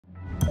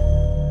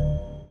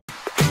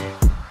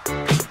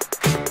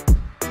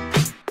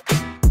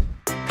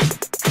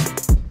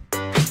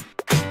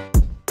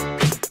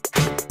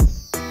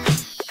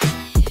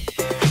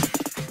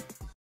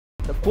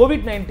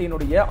COVID-19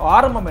 உடைய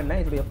ஆரம்பம் என்ன,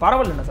 இதோடைய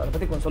பரவல் என்ன சார், அதை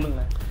பற்றி கொஞ்சம்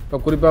சொல்லுங்களேன். இப்போ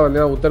குறிப்பாக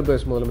வந்து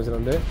உத்தரப்பிரதேஷ் முதலமைச்சர்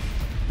வந்து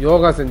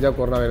யோகா செஞ்சால்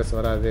கொரோனா வைரஸ்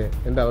வராது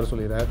என்று அவர்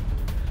சொல்கிறார்.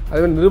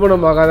 அதுவே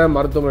நிரூபணமாகாத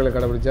மருத்துவமனைகளை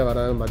கடைபிடிச்சா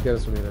வராதுன்னு மத்திய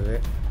அரசு சொல்கிறது.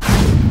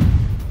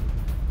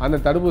 அந்த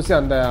தடுப்பூசி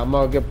அந்த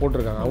அம்மாவுக்கே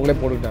போட்டிருக்காங்க, அவங்களே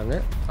போட்டுக்கிட்டாங்க.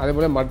 அதே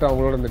போல் மற்ற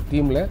அவங்களோட இந்த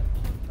டீமில்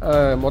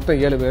மொத்தம்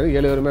 7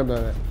 பேருமே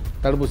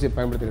தடுப்பூசியை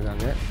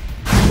பயன்படுத்தியிருக்காங்க.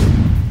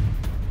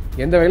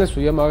 எந்த வகையிலும்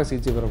சுயமாக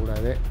சிகிச்சை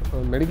பெறக்கூடாது.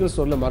 மெடிக்கல்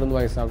ஸ்டோரில் மருந்து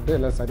வாங்கி சாப்பிட்டு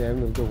எல்லாம்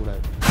சரியாக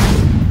இருக்கக்கூடாது.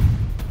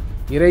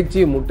 இறைச்சி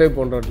முட்டை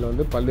போன்றவற்றில்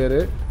வந்து பல்வேறு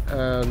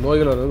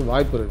நோய்கள் வர்றதுக்கு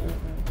வாய்ப்பு இருக்குது.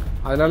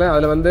 அதனால்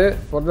அதில் வந்து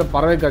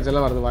பறவை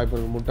காய்ச்சலாம் வர்றது வாய்ப்பு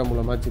இருக்குது, முட்டை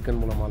மூலமாக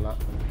சிக்கன் மூலமாகலாம்.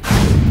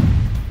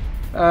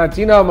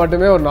 சீனாவை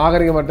மட்டுமே ஒரு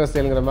நாகரிகமற்ற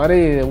செயல்கிற மாதிரி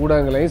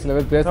ஊடகங்களையும் சில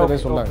பேர் பேசுகிறதே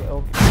சொன்னாங்க.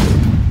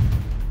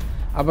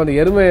 அப்போ அந்த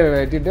எருமையை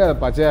வெட்டிட்டு அதை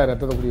பச்சையாக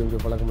ரத்தத்தை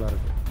குடிக்கக்கூடிய பழக்கம்லாம்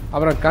இருக்குது.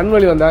 அப்புறம்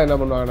கண்வலி வந்தால் என்ன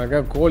பண்ணுவாங்கனாக்கா,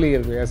 கோழி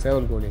இருக்கு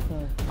சேவல் கோழி,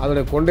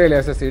 அதோடைய கொண்டையை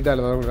லேசாக சீட்டு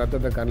அதில் வர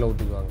ரத்தத்தை கண்ணில்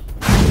ஊற்றிக்குவாங்க.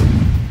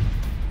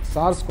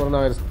 சார்ஸ்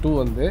கொரோனா வைரஸ் 2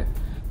 வந்து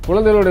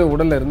குழந்தைகளுடைய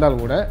உடலில்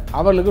இருந்தாலும் கூட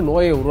அவர்களுக்கு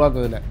நோயை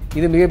உருவாக்குவதில்லை.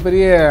 இது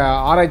மிகப்பெரிய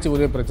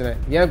ஆராய்ச்சிக்குரிய பிரச்சனை.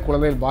 ஏன்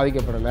குழந்தைகள்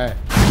பாதிக்கப்படலை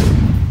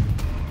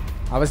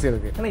அவசியம்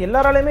இருக்குது. ஆனால்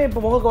எல்லாராலையுமே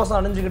இப்போ முகக்கவசம்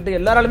அணிஞ்சுக்கிட்டு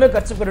எல்லாராலுமே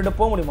கர்ச்சிப் கட்டிட்டு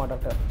போக முடியுமா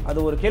டாக்டர்? அது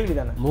ஒரு கேள்வி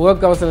தானே.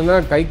 முகக்கவசம்னா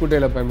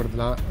கைக்குட்டையில்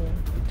பயன்படுத்தலாம்,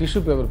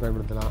 டிஷ்யூ பேப்பர்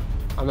பயன்படுத்தலாம்.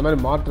 அந்த மாதிரி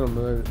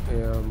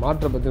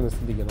மாற்றை பற்றி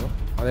சிந்திக்கணும்.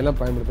 அதெல்லாம்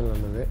பயன்படுத்துறது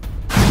நல்லது.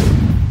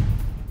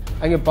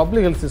 அங்கே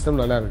பப்ளிக் ஹெல்த்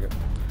சிஸ்டம் நல்லா இருக்குது.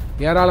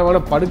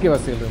 ஏராளமான படுக்கை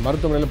வசதிகள் இருக்குது,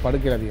 மருத்துவமனையில்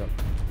படுக்கை அதிகம்.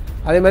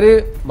 அதே மாதிரி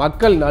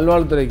மக்கள்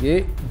நல்வாழ்வுத்துறைக்கு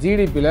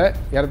ஜிடிபியில்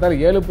ஏறத்தாழ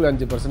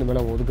 7.5%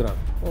 மேலே ஒதுக்குறாங்க.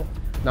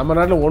 நம்ம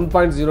நாட்டில்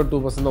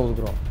 1.02% தான்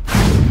ஒதுக்குறோம்.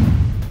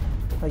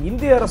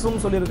 இந்திய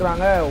அரசும்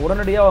சொல்லியிருக்கிறாங்க,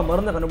 உடனடியாக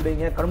மருந்தை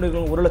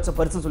கண்டுபிடிக்கணும் 1 லட்சம்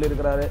பரிசு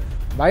சொல்லியிருக்கிறாரு.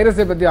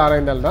 வைரஸை பற்றி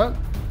ஆராய்ந்தால்தான்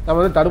நம்ம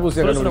வந்து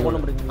தடுப்பூசியை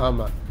கண்டுபிடிக்கணும்.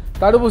 ஆமாம்,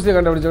 தடுப்பூசியை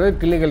கண்டுபிடிச்சோடனே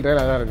கிளினிக்கல்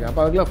ட்ரையல் அதான் இருக்குது.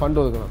 அப்போ அதுக்கெல்லாம்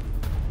ஃபண்ட் ஒதுக்கணும்.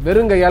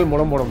 வெறுங்கையால்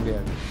முளம் போட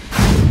முடியாது.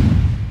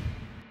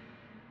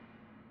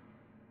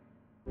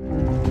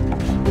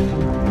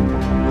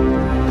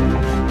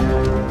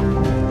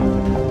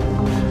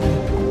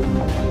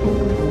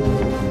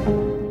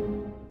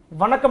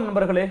 வணக்கம்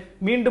நண்பர்களே,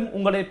 மீண்டும்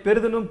உங்களை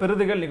பெரிதினும்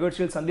பெரிதுகள்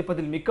நிகழ்ச்சியில்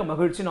சந்திப்பதில் மிக்க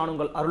மகிழ்ச்சி. நான்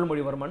உங்கள்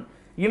அருள்மொழிவர்மன்.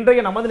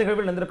 இன்றைய நமது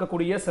நிகழ்வில்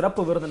வந்திருக்கக்கூடிய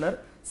சிறப்பு விருந்தினர்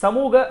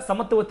சமூக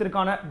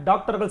சமத்துவத்திற்கான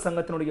டாக்டர்கள்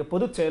சங்கத்தினுடைய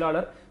பொதுச்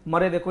செயலாளர்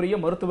மரியாதைக்குரிய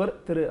மருத்துவர்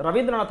திரு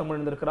ரவீந்திரநாத்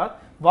இருந்திருக்கிறார்.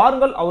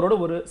 வாருங்கள் அவரோட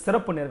ஒரு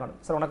சிறப்பு நேர்காணல்.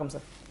 சார் வணக்கம்.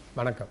 சார்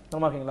வணக்கம்.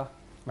 நலமா இருக்கீங்களா?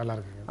 நல்லா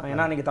இருக்குங்க.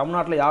 ஏன்னா இன்னைக்கு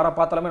தமிழ்நாட்டில் யாரை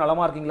பார்த்தாலுமே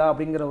நலமா இருக்கீங்களா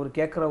அப்படிங்கிற ஒரு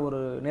கேட்குற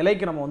ஒரு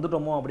நிலைக்கு நம்ம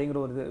வந்துட்டோமோ அப்படிங்கிற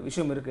ஒரு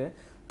விஷயம் இருக்கு.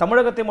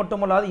 தமிழகத்தை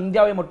மட்டுமல்லாது,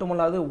 இந்தியாவை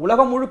மட்டுமல்லாது,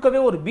 உலகம் முழுக்கவே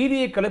ஒரு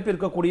பீதியை கிளப்பி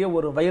இருக்கக்கூடிய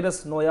ஒரு வைரஸ்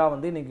நோயா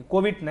வந்து இன்னைக்கு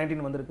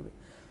கோவிட்-19 வந்திருக்குது.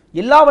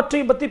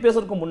 எல்லாவற்றையும் பற்றி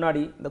பேசுறதுக்கு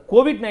முன்னாடி இந்த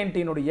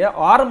கோவிட்-19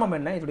 ஆரம்பம்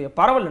என்ன, இதோடைய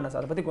பரவல் என்ன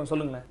சார், அதை பற்றி கொஞ்சம்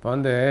சொல்லுங்களேன். இப்போ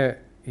வந்து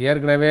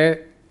ஏற்கனவே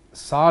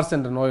சார்ஸ்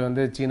என்ற நோய்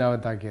வந்து சீனாவை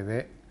தாக்கியது.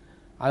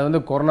 அது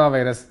வந்து கொரோனா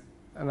வைரஸ்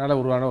அதனால்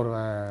உருவான ஒரு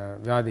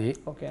வியாதி.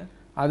 ஓகே.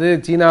 அது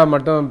சீனா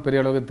மட்டும்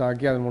பெரிய அளவுக்கு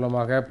தாக்கி அதன்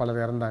மூலமாக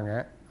பலர் இறந்தாங்க.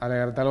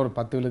 அதில் இறந்தாலும் ஒரு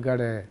 10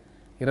 விழுக்காடு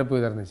இறப்பு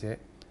இது இருந்துச்சு.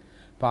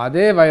 இப்போ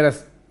அதே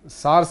வைரஸ்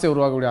சார்ஸை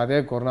உருவாக்கக்கூடிய அதே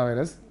கொரோனா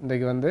வைரஸ்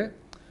இன்றைக்கு வந்து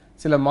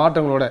சில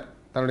மாற்றங்களோட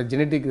தன்னுடைய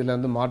ஜெனட்டிக் இதில்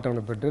வந்து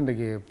மாற்றங்களை பெற்று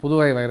இன்றைக்கி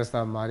புதுவகை வைரஸ்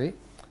தான் மாறி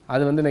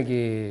அது வந்து இன்றைக்கி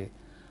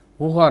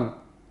ஊஹான்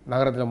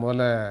நகரத்தில்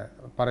முதல்ல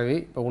பரவி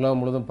இப்போ உலகம்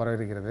முழுவதும் பரவி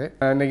இருக்கிறது.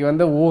 இன்றைக்கி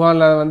வந்து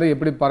ஊஹானில் வந்து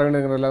எப்படி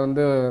பரவினுங்கிறதுல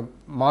வந்து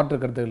மாற்று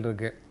கருத்துகள்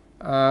இருக்குது.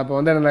 இப்போ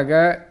வந்து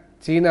என்னன்னாக்கா,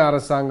 சீன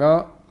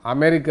அரசாங்கம்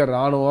அமெரிக்க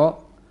இராணுவம்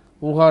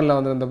ஊஹானில்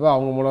வந்திருந்தப்போ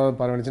அவங்க மூலம்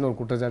பரவணிச்சுன்னு ஒரு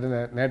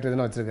குற்றச்சாட்டு நேற்று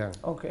தினம் வச்சுருக்காங்க.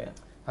 ஓகே.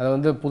 அது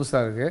வந்து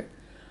புதுசாக இருக்குது.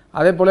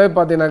 அதே போலவே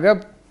பார்த்தீங்கன்னாக்கா,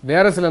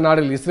 வேறு சில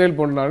நாடுகள், இஸ்ரேல்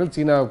போன்ற நாடுகள்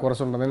சீனாவை குறை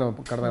சொன்னதை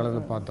நம்ம கடந்த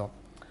காலத்தில் பார்த்தோம்.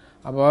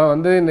 அப்போ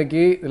வந்து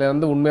இன்றைக்கி இதில்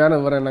வந்து உண்மையான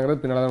விவரம்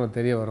என்னங்கிறது பின்னால் தான் நமக்கு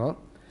தெரிய வரும்.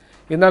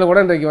 இருந்தாலும்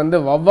கூட இன்றைக்கு வந்து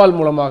வௌவால்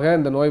மூலமாக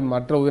இந்த நோய்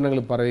மற்ற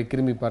உயிரினங்களுக்கு பரவி,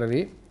 கிருமி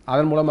பரவி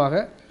அதன்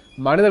மூலமாக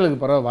மனிதர்களுக்கு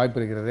பரவ வாய்ப்பு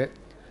இருக்கிறது.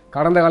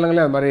 கடந்த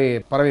காலங்களில் அது மாதிரி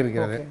பரவி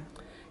இருக்கிறது.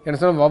 என்ன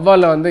சொன்னால்,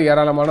 வௌவாலில் வந்து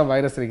ஏராளமான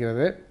வைரஸ்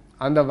இருக்கிறது.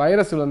 அந்த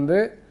வைரஸ் வந்து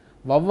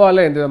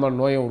வௌவாலில் எந்த விதமான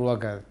நோயை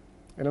உருவாக்காது.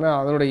 ஏன்னா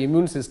அதனுடைய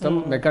இம்யூன் சிஸ்டம்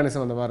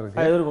மெக்கானிசம் அந்த மாதிரி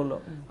இருக்குது.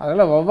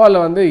 அதனால்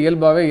வௌவாலில் வந்து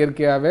இயல்பாகவே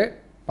இயற்கையாகவே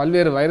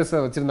பல்வேறு வைரஸை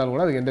வச்சுருந்தாலும்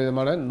கூட அதுக்கு எந்த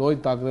விதமான நோய்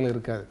தாக்குதலும்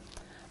இருக்காது.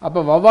 அப்போ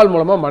வௌவால்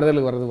மூலமாக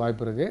மனிதர்களுக்கு வர்றது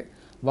வாய்ப்பு இருக்குது.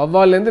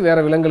 வௌவால்லேருந்து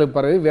வேறு விலங்குகளுக்கு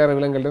பரவி வேறு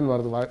விலங்குகள்லேருந்து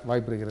வர்றது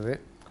வாய்ப்பு இருக்கிறது.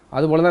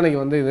 அதுபோல் தான்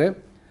இன்றைக்கி வந்து இது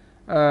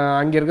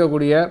அங்கே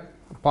இருக்கக்கூடிய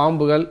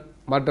பாம்புகள்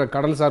மற்ற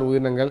கடல்சார்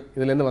உயிரினங்கள்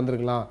இதுலேருந்து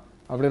வந்திருக்கலாம்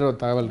அப்படின்ற ஒரு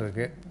தகவல்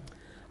இருக்குது.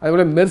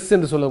 அதுபோல் மெர்ஸ்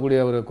என்று சொல்லக்கூடிய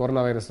ஒரு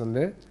கொரோனா வைரஸ்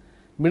வந்து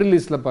மிடில்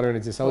ஈஸ்டில்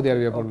பரவிடுச்சு, சவுதி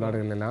அரேபியா போன்ற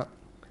நாடுகள்லாம்.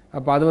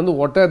 அப்போ அது வந்து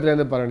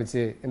ஒட்டகத்திலேருந்து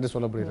பரவிச்சு என்று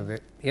சொல்லப்படுகிறது.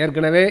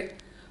 ஏற்கனவே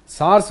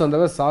சார்ஸ்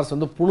சார்ஸ்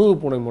வந்து புழுவு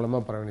பூனை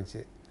மூலமாக பரவிச்சு.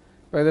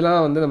 இப்போ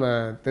இதெல்லாம் வந்து நம்ம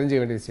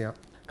தெரிஞ்சுக்க வேண்டிய விஷயம்.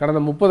 கடந்த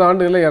 30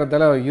 ஆண்டுகளில்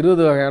ஏறத்தாழ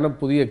 20 வகையான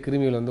புதிய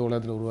கிருமிகள் வந்து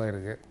உலகத்தில்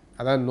உருவாகிருக்கு.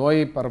 அதாவது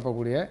நோயை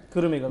பரப்பக்கூடிய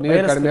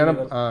மிக கடுமையான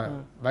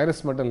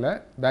வைரஸ் மட்டும் இல்லை,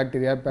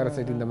 பாக்டீரியா,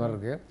 பேரசைட் இந்த மாதிரி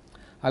இருக்குது.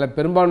 அதில்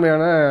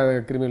பெரும்பான்மையான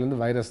கிருமிகள்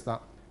வந்து வைரஸ்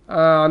தான்.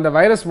 அந்த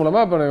வைரஸ்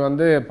மூலமாக இப்போ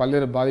வந்து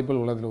பல்வேறு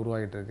பாதிப்புகள் உலகத்தில்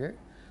உருவாகிட்டு இருக்கு.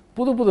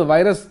 புது புது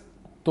வைரஸ்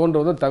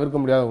தோன்றுவதும் தவிர்க்க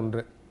முடியாத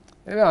ஒன்று.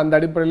 எனவே அந்த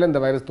அடிப்படையில் இந்த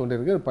வைரஸ்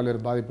தோன்றிருக்கு, பல்வேறு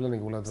பாதிப்புல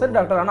இன்னைக்கு உலகத்தில். சரி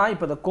டாக்டர், ஆனால்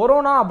இப்போ இந்த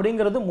கொரோனா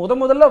அப்படிங்கிறது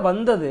முதல்ல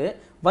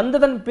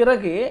வந்ததன்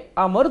பிறகு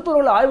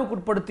மருத்துவர்களை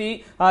ஆய்வுக்குட்படுத்தி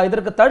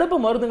இதற்கு தடுப்பு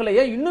மருந்துகளை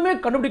இன்னுமே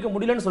கண்டுபிடிக்க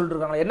முடியலன்னு சொல்லிட்டு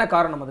இருக்காங்க. என்ன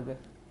காரணம் அதுக்கு?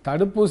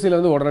 தடுப்பூசியில்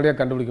வந்து உடனடியாக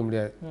கண்டுபிடிக்க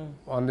முடியாது.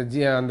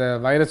 அந்த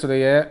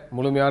வைரஸுடைய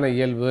முழுமையான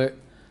இயல்பு,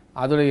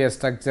 அதோடைய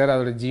ஸ்ட்ரக்சர்,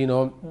 அதோடைய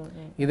ஜீனோம்,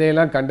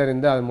 இதையெல்லாம்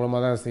கண்டறிந்து அது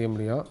மூலமாக தான் செய்ய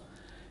முடியும்.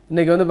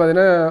 இன்றைக்கி வந்து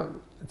பார்த்திங்கன்னா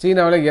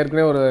சீனாவில்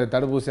ஏற்கனவே ஒரு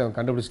தடுப்பூசி அவங்க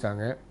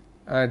கண்டுபிடிச்சிட்டாங்க.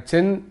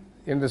 சென்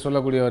என்று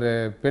சொல்லக்கூடிய ஒரு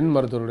பெண்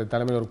மருத்துவருடைய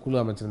தலைமையில் ஒரு குழு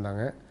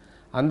அமைச்சிருந்தாங்க.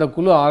 அந்த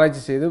குழு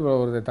ஆராய்ச்சி செய்து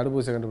ஒரு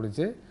தடுப்பூசியை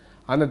கண்டுபிடிச்சி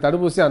அந்த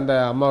தடுப்பூசி அந்த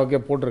அம்மாவுக்கே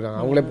போட்டிருக்காங்க,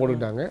 அவங்களே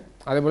போட்டுக்கிட்டாங்க.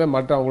 அதே போல்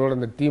மற்ற அவங்களோட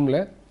அந்த டீமில்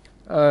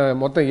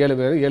மொத்தம் 7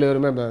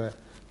 பேருமே அந்த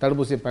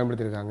தடுப்பூசியை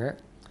பயன்படுத்தியிருக்காங்க.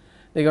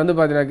 இன்றைக்கி வந்து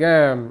பார்த்தீங்கன்னாக்கா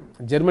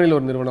ஜெர்மனியில்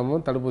ஒரு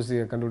நிறுவனமும்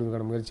தடுப்பூசியை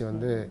கண்டுபிடிக்கான முயற்சி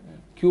வந்து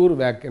க்யூர்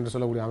வேக் என்று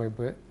சொல்லக்கூடிய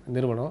அமைப்பு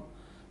நிறுவனம்,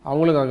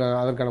 அவங்களும்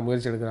அதற்கான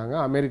முயற்சி எடுக்கிறாங்க.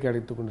 அமெரிக்கா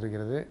எடுத்து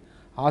கொண்டிருக்கிறது,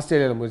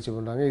 ஆஸ்திரேலியாவில் முயற்சி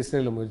பண்ணுறாங்க,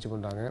 இஸ்ரேலில் முயற்சி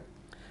பண்ணுறாங்க.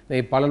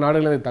 பல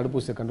நாடுகளில்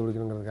தடுப்பூசியை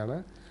கண்டுபிடிக்கணுங்கிறதுக்கான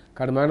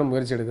கடுமையான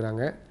முயற்சி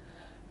எடுக்கிறாங்க.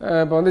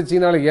 இப்போ வந்து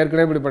சீனாவில்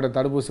ஏற்கனவே இப்படிப்பட்ட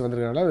தடுப்பூசி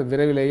வந்திருக்கனால அது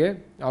விரைவிலேயே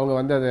அவங்க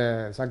வந்து அதை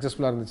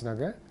சக்ஸஸ்ஃபுல்லாக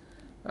இருந்துச்சுனாக்க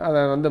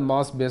அதை வந்து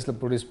மாஸ் பேஸில்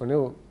ப்ரொடியூஸ் பண்ணி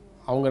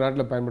அவங்க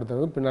நாட்டில்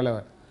பயன்படுத்துறது பின்னால்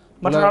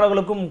மற்ற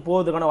நாடுகளுக்கும்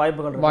போவதுக்கான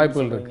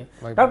வாய்ப்புகள் இருக்கு.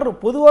 டாக்டர்,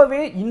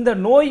 பொதுவாகவே இந்த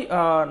நோய்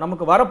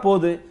நமக்கு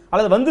வரப்போகுது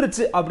அல்லது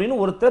வந்துருச்சு அப்படின்னு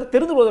ஒருத்தர்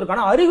தெரிந்து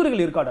கொள்வதற்கான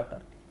அறிகுறிகள் இருக்கா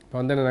டாக்டர்? இப்போ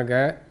வந்து என்னன்னாக்க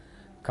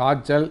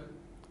காய்ச்சல்,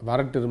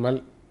 வறட்டிருமல்,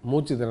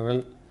 மூச்சு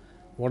திணறல்,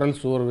 உடல்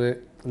சோர்வு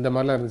இந்த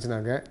மாதிரிலாம்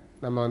இருந்துச்சுனாக்க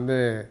நம்ம வந்து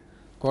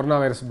கொரோனா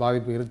வைரஸ்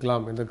பாதிப்பு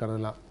இருக்கலாம் என்று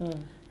கருதலாம்.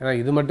 ஏன்னா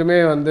இது மட்டுமே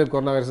வந்து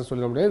கொரோனா வைரஸ்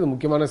சொல்ல முடியாது, இது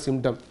முக்கியமான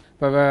சிம்டம்.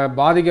 இப்போ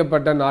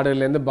பாதிக்கப்பட்ட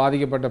நாடுகள்லேருந்து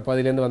பாதிக்கப்பட்ட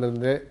பகுதியிலேருந்து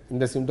வந்திருந்து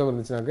இந்த சிம்டம்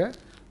இருந்துச்சுனாக்க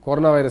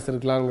கொரோனா வைரஸ்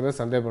இருக்கலாம்ங்கிறத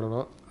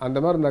சந்தேகப்படணும். அந்த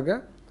மாதிரி இருந்தாக்க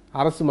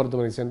அரசு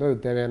மருத்துவமனை சென்று அது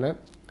தேவையான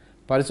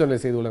பரிசோதனை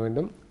செய்து கொள்ள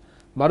வேண்டும்.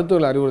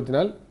 மருத்துவர்கள்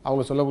அறிவுறுத்தினால்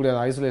அவங்க சொல்லக்கூடிய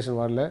ஐசோலேஷன்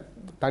வார்டில்,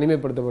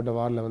 தனிமைப்படுத்தப்பட்ட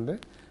வார்டில் வந்து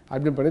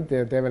அட்மிட் பண்ணி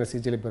தேவையான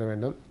சிகிச்சையை பெற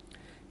வேண்டும்.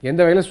 எந்த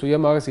வகையிலும்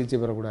சுயமாக சிகிச்சை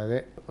பெறக்கூடாது.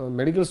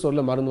 மெடிக்கல்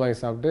ஸ்டோரில் மருந்து வாங்கி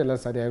சாப்பிட்டு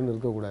எல்லாம் சரியாகணும்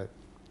இருக்கக்கூடாது.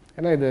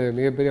 ஏன்னா இது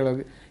மிகப்பெரிய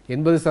அளவுக்கு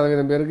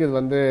 80% பேருக்கு இது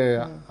வந்து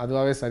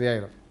அதுவாகவே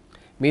சரியாயிடும்.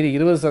 மீதி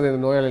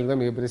 20% நோயாளிகள்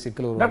தான் மிகப்பெரிய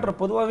சிக்கல் வரும். டாக்டர்,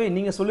 பொதுவாகவே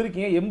நீங்கள்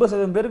சொல்லியிருக்கீங்க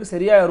 80% பேருக்கு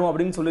சரியாயிரும்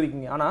அப்படின்னு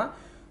சொல்லியிருக்கீங்க. ஆனால்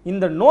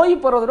இந்த நோய்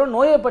பரவுதோட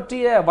நோயை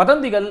பற்றிய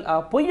வதந்திகள்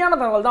பொய்யான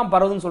தகவல் தான்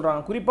பரவுதுன்னு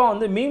சொல்கிறாங்க. குறிப்பாக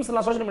வந்து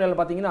மீம்ஸ்லாம் சோஷியல் மீடியாவில்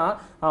பார்த்தீங்கன்னா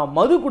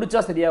மது குடிச்சா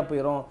சரியாக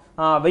போயிடும்,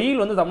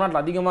 வெயில் வந்து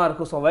தமிழ்நாட்டில் அதிகமாக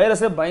இருக்கும், ஸோ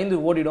வைரஸே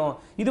பயந்து ஓடிடும்,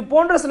 இது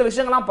போன்ற சில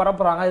விஷயங்கள்லாம்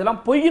பரப்புகிறாங்க.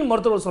 இதெல்லாம் பொய்யின்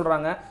மருத்துவர்கள்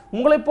சொல்கிறாங்க.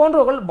 உங்களை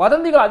போன்றவர்கள்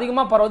வதந்திகள்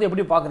அதிகமாக பரவுது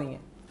எப்படி பார்க்குறீங்க?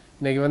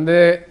 இன்றைக்கி வந்து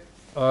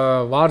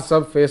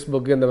வாட்ஸ்அப்,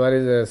 ஃபேஸ்புக்கு இந்த மாதிரி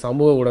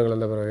சமூக ஊடகங்கள்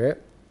வந்த பிறகு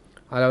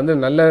அதில் வந்து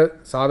நல்ல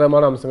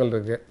சாதகமான அம்சங்கள்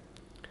இருக்குது.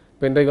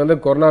 இப்போ இன்றைக்கு வந்து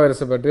கொரோனா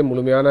வைரஸை பற்றி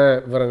முழுமையான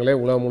விவரங்களே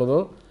உலகம்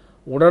முழுவதும்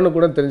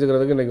உடனுக்குடன்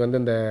தெரிஞ்சுக்கிறதுக்கு இன்றைக்கி வந்து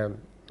இந்த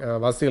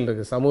வசதிகள்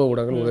இருக்குது, சமூக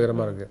ஊடகங்கள்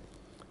உதவிகரமாக இருக்குது.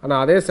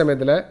 ஆனால் அதே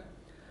சமயத்தில்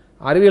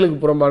அறிவியலுக்கு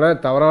புறம்பான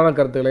தவறான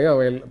கருத்துக்களையும்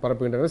அவை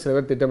பரப்புகின்றன. சில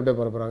பேர் திட்டமிட்டு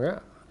பரப்புகிறாங்க.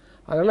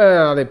 அதனால்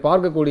அதை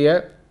பார்க்கக்கூடிய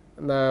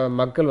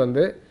மக்கள்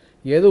வந்து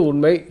எது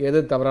உண்மை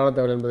எது தவறான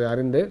தகவல் என்பதை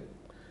அறிந்து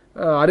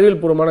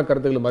அறிவியல் பூர்வமான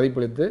கருத்துக்களை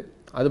மதிப்பளித்து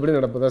அதுபடி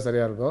நடப்பது தான்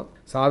சரியாக இருக்கும்.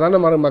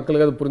 சாதாரண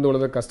மக்களுக்கு அது புரிந்து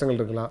கொள்வதற்கு கஷ்டங்கள்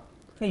இருக்கலாம்.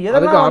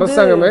 அதுக்கு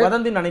அரசாங்கமே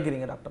வதந்தி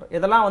நினைக்கிறீங்க டாக்டர்?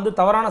 இதெல்லாம் வந்து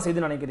தவறான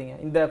செய்தி நினைக்கிறீங்க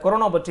இந்த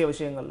கொரோனா பற்றிய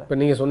விஷயங்கள்ல? இப்போ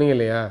நீங்கள் சொன்னீங்க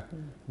இல்லையா,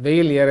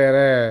 வெயில் ஏற ஏற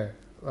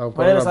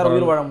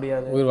உயிர்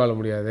வாழ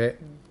முடியாது.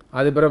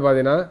 அது பிறகு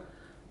பார்த்தீங்கன்னா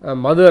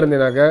மது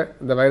அருந்தினாக்க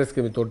இந்த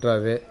வைரஸ்க்கு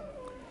தொற்றாது.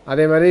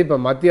 அதே மாதிரி இப்போ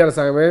மத்திய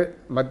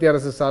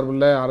அரசு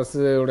சார்புள்ள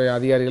அரசுடைய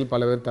அதிகாரிகள்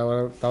பல பேர்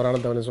தவறான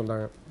தகவலை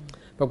சொல்கிறாங்க.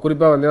 இப்போ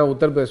குறிப்பாக வந்து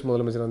உத்தரப்பிரதேச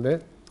முதலமைச்சர் வந்து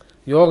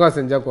யோகா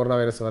செஞ்சால் கொரோனா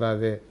வைரஸ்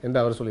வராது என்று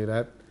அவர்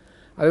சொல்கிறார்.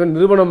 அதுமாதிரி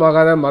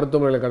நிரூபணமாகாத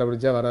மருத்துவமனைகளை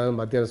கடைபிடிச்சா வராது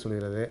மத்திய அரசு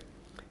சொல்கிறது.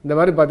 இந்த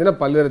மாதிரி பார்த்தீங்கன்னா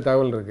பல்வேறு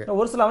தகவல் இருக்குது.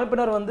 ஒரு சில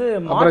அமைப்பினர் வந்து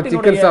அப்புறம்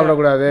சிக்கன்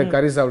சாப்பிடக்கூடாது,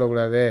 கறி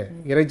சாப்பிடக்கூடாது,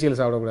 இறைச்சியில்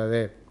சாப்பிடக்கூடாது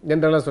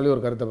என்றெல்லாம் சொல்லி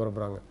ஒரு கருத்தை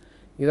பரப்புகிறாங்க.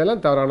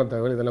 இதெல்லாம் தவறான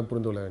தகவல், இதெல்லாம்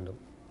புரிந்து கொள்ள வேண்டும்.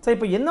 சார்,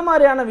 இப்போ எந்த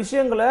மாதிரியான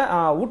விஷயங்களை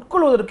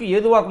உட்கொள்வதற்கு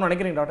ஏதுவாக்கணும்னு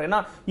நினைக்கிறீங்க டாக்டர்?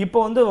 ஏன்னா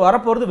இப்போ வந்து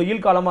வரப்போகிறது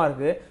வெயில் காலமாக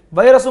இருக்குது,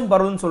 வைரஸும்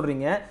பரவுதுன்னு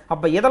சொல்கிறீங்க.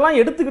 அப்போ எதெல்லாம்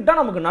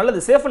எடுத்துக்கிட்டால் நமக்கு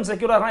நல்லது, சேஃப் அண்ட்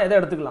செக்யூராக எதை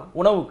எடுத்துக்கலாம்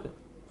உணவுக்கு?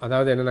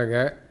 அதாவது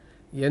என்னன்னாக்க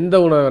எந்த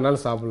உணவு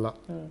வேணாலும் சாப்பிட்லாம்.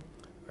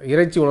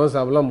 இறைச்சி உணவு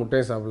சாப்பிடலாம்,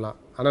 முட்டையை சாப்பிடலாம்.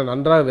 ஆனால்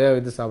நன்றாக வேக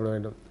வைத்து சாப்பிட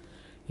வேண்டும்.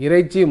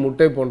 இறைச்சி,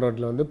 முட்டை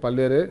போன்றவற்றில் வந்து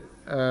பல்வேறு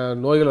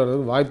நோய்கள்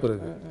வர்றதுக்கு வாய்ப்பு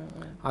இருக்குது.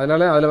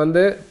 அதனால் அதில்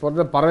வந்து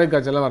பொறுத்த பறவை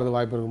காய்ச்சலாம் வர்றது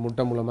வாய்ப்பு இருக்குது,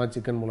 முட்டை மூலமாக,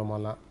 சிக்கன்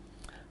மூலமாகலாம்.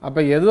 அப்போ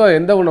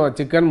எந்த உணவு,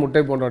 சிக்கன்,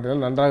 முட்டை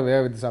போன்றவற்றெல்லாம் நன்றாக வேக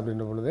வைத்து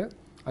சாப்பிடுகின்ற பொழுது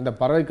அந்த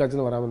பறவை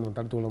காய்ச்சலும் வராமல்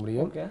தடுத்து கொள்ள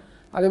முடியும்.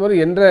 அதே மாதிரி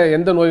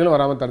எந்த நோய்களும்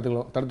வராமல்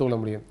தடுத்து கொள்ள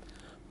முடியும்.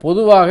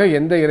 பொதுவாக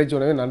எந்த இறைச்சி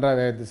உணவையும் நன்றாக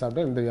வேக வைத்து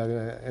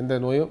சாப்பிட்டா எந்த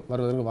நோயும்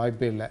வருவதற்கு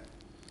வாய்ப்பே இல்லை.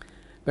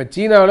 இப்போ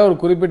சீனாவில் ஒரு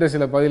குறிப்பிட்ட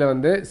சில பகுதியில்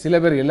வந்து சில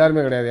பேர்,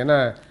 எல்லாருமே கிடையாது, ஏன்னா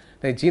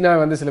சீனாவை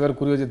வந்து சில பேர்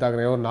குறி வச்சு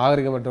தாக்குறாங்க, ஒரு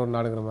நாகரிகமற்ற ஒரு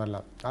நாடுங்கிற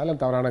மாதிரிலாம். அதெல்லாம்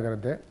தவறான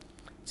கருத்து.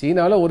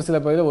 சீனாவில் ஒரு சில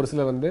பகுதியில் ஒரு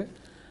சிலர் வந்து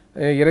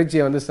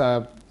இறைச்சியை வந்து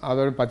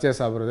அதோட பச்சையாக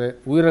சாப்பிட்றது,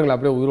 உயிரினங்களை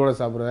அப்படியே உயிரோடு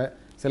சாப்பிட்றது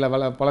சில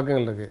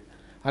பழக்கங்கள் இருக்குது.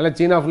 அதனால்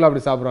சீனா ஃபுல்லாக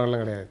அப்படி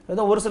சாப்பிட்றாங்கலாம் கிடையாது.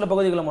 ஏதோ ஒரு சில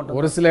பகுதிகளில் மட்டும்,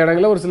 ஒரு சில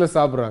இடங்களில் ஒரு சிலர்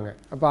சாப்பிட்றாங்க.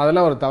 அப்போ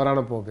அதெல்லாம் ஒரு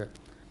தவறான போக்கு.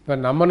 இப்போ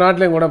நம்ம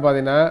நாட்டிலையும் கூட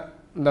பார்த்தீங்கன்னா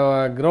இந்த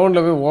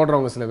கிரவுண்டில் போய்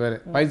ஓடுறவங்க சில பேர்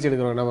பயிற்சி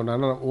எடுக்கிறவங்க என்ன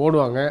பண்ணுறாங்கன்னா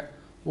ஓடுவாங்க,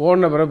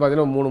 ஓடின பிறகு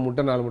பார்த்தீங்கன்னா 3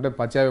 முட்டை 4 முட்டை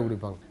பச்சையாகவே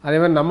குடிப்பாங்க. அதே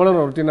மாதிரி நம்மளும்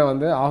ரொட்டீனாக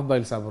வந்து ஆஃப்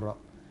பாயில் சாப்பிட்றோம்.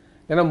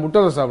 ஏன்னா முட்டை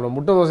தோசை சாப்பிட்றோம்,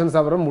 முட்டை தோசைன்னு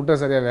சாப்பிட்றோம், முட்டை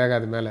சரியாக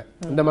வேகாது மேலே.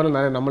 இந்த மாதிரி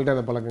நிறைய நம்மள்ட்ட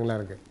அந்த பழக்கங்கள்லாம்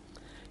இருக்குது.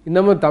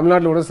 இன்னமும்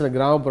தமிழ்நாட்டில் கூட சில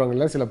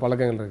கிராமப்புறங்களில் சில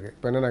பழக்கங்கள் இருக்குது.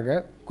 இப்போ என்னன்னாக்கா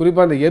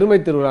குறிப்பாக அந்த எருமை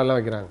திருவிழாலாம்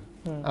வைக்கிறாங்க.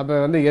 அப்போ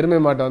வந்து எருமை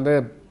மாட்டை வந்து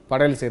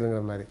படையல்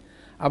செய்யுங்கிற மாதிரி.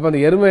 அப்போ அந்த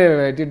எருமையை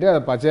வெட்டிட்டு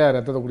அதை பச்சையாக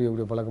ரத்தத்தை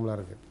குடிக்கக்கூடிய பழக்கம்லாம்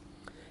இருக்குது.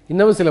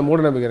 இன்னமும் சில மூட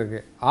நம்பிக்கை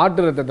இருக்குது.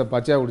 ஆட்டு ரத்தத்தை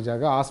பச்சையாக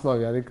குடிச்சாக்கா ஆஸ்மா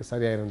வியாதி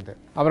சரியாயிருன்ட்டு.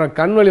 அப்புறம்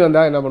கண்வலி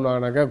வந்தால் என்ன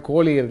பண்ணுவாங்கனாக்கா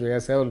கோழி இருக்கு இல்லையா,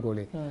 சேவல்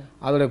கோழி,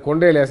 அதோட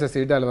கொண்டையை லேசாக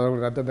சீட்டு அதில்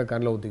வரக்கூடிய ரத்தத்தை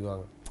கண்ணில்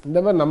ஊற்றிக்குவாங்க. இந்த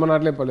மாதிரி நம்ம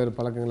நாட்டிலே பல்வேறு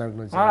பழக்கங்கள்லாம்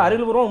இருக்குன்னு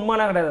அறிவுபூர்வம்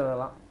உண்மைலாம் கிடையாது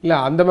அதெல்லாம். இல்லை,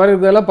 அந்த மாதிரி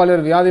இருக்கிறதெல்லாம்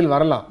பல்வேறு வியாதிகள்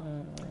வரலாம்.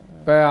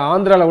 இப்போ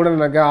ஆந்திராவில் கூட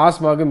என்னக்கா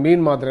ஆஸ்மாவுக்கு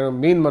மீன் மாத்திரை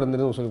மீன்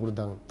மருந்துன்னு சொல்லி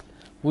கொடுத்தாங்க.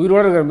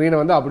 உயிரோடு இருக்கிற மீனை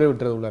வந்து அப்படியே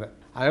விட்டுறது உள்ளார.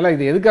 அதனால்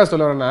இது எதுக்காக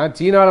சொல்ல வரேன்னா,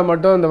 சீனாவில்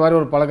மட்டும் இந்த மாதிரி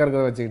ஒரு பழக்கம்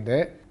இருக்கிறத வச்சுக்கிட்டு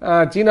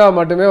சீனாவை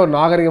மட்டுமே ஒரு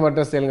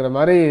நாகரிகமற்ற செயல்கிற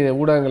மாதிரி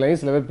ஊடகங்களையும்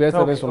சில பேர்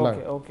பேசுறதே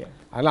சொன்னாங்க.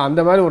 அதனால்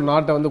அந்த மாதிரி ஒரு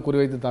நாட்டை வந்து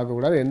குறிவைத்து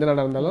தாக்கக்கூடாது. எந்த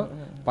நாடாக இருந்தாலும்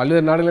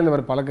பல்வேறு நாடுகளில் இந்த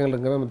மாதிரி பழக்கங்கள்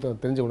இருக்கிறத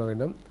தெரிஞ்சு கொள்ள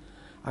வேண்டும்.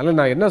 அதனால்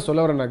நான் என்ன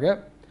சொல்ல வரேன்னாக்க,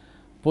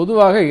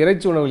 பொதுவாக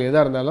இறைச்சி உணவுகள்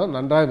எதாக இருந்தாலும்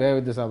நன்றாக வேக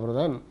வைத்து சாப்பிட்றது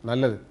தான்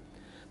நல்லது.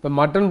 இப்போ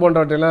மட்டன்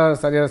போன்றவற்றையெல்லாம்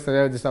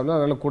சரியாக வச்சு சாப்பிட்டா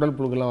அதனால் குடல்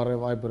புழுக்கெல்லாம் வர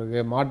வாய்ப்பு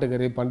இருக்குது.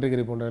 மாட்டுக்கறி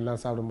பன்றிக்கறி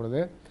போன்றவெல்லாம்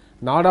சாப்பிடும்பொழுது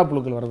நாடா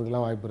புழுக்கள்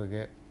வர்றதுக்கெல்லாம் வாய்ப்பு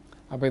இருக்குது.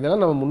 அப்போ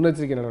இதெல்லாம் நம்ம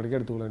முன்னெச்சரிக்கை நடவடிக்கை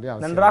எடுத்துக்கொள்ள வேண்டிய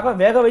அவசியம். நன்றாக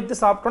வேக வைத்து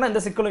சாப்பிட்டோம்னா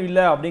எந்த சிக்கலும்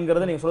இல்லை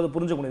அப்படிங்கிறத நீங்கள் சொல்றது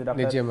புரிஞ்சு முடியுது.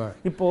 நிச்சயமா.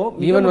 இப்போ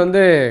ஈவன்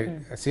வந்து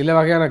சில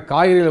வகையான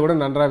காய்கறிகளை கூட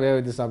நன்றாக வேக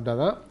வைத்து சாப்பிட்டா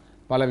தான்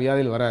பல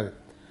வியாதிகள் வராது.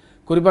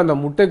 குறிப்பாக அந்த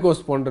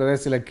முட்டைக்கோஸ் போன்ற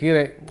சில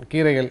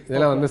கீரைகள்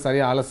இதெல்லாம் வந்து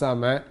சரியாக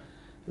அலசாமல்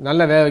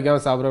நல்லா வேக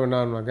வைக்காமல் சாப்பிட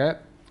வேண்டாம்னாக்க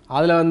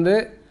அதில் வந்து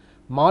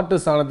மாட்டு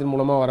சாணத்தின்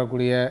மூலமாக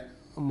வரக்கூடிய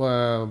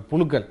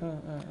புழுக்கள்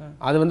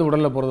அது வந்து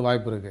உடலில் போகிறது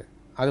வாய்ப்பு இருக்குது.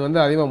 அது வந்து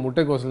அதிகமாக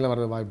முட்டைக்கோஸில்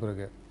வர்றது வாய்ப்பு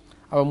இருக்குது.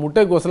 அப்போ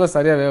முட்டைக்கோசெல்லாம்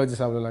சரியாக வேக வச்சு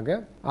சாப்பிடலாக்க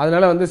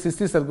அதனால் வந்து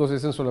சிஸ்டி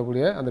சர்க்கோசிஸ்ன்னு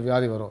சொல்லக்கூடிய அந்த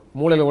வியாதி வரும்.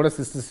 மூளையில் கூட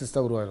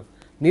சிஸ்டாக உருவாகும்,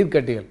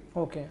 நீர்க்கட்டிகள்.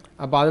 ஓகே.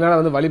 அப்போ அதனால்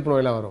வந்து வலிப்பு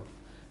நோயெல்லாம் வரும்.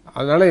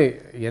 அதனால்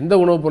எந்த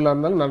உணவுப் பொருளாக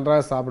இருந்தாலும்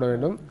நன்றாக சாப்பிட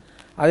வேண்டும்.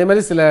 அதே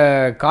மாதிரி சில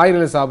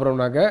காய்கறிகளை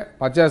சாப்பிட்றோம்னாக்க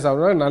பச்சையாக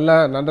சாப்பிட்றோம்,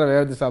 நன்றாக வேக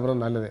வச்சு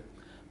சாப்பிட்றது நல்லது.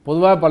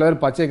 பொதுவாக பல பேர்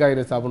பச்சை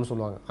காய்கறி சாப்பிட்ணும்னு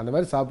சொல்லுவாங்க. அந்த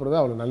மாதிரி சாப்பிட்றது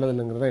அவ்வளோ நல்லது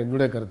இல்லைங்கிறது தான்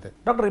என்னுடைய கருத்து.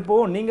 டாக்டர், இப்போ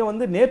நீங்கள்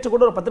வந்து நேற்று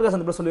கூட ஒரு பத்திரிகை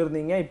சந்திப்பில்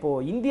சொல்லியிருந்தீங்க, இப்போ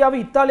இந்தியாவை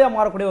இத்தாலியா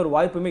மாறக்கூடிய ஒரு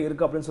வாய்ப்புமே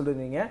இருக்குது அப்படின்னு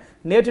சொல்லியிருந்தீங்க.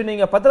 நேற்று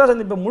நீங்கள் பத்திரிகை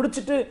சந்திப்பை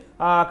முடிச்சுட்டு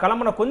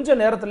கிளம்பின கொஞ்ச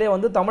நேரத்திலே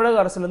வந்து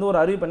தமிழக அரசுலேருந்து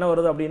ஒரு அறிவிப்பு என்ன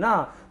வருது அப்படின்னா,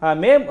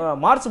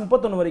 மார்ச்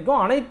 31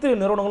 வரைக்கும் அனைத்து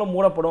நிறுவனங்களும்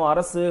மூடப்படும்,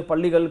 அரசு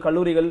பள்ளிகள்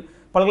கல்லூரிகள்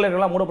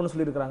பல்கலைக்கழகம் மூடப்படும்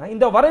சொல்லியிருக்காங்க.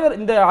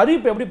 இந்த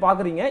அறிவிப்பை எப்படி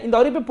பார்க்குறீங்க? இந்த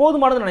அறிவிப்பு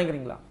போதுமானதுன்னு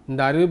நினைக்கிறீங்களா?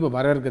 இந்த அறிவிப்பு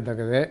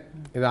வரவேற்கத்தக்கது.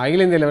 இது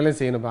அகில இந்திய லெவலையும்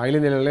செய்யணும். இப்போ அகில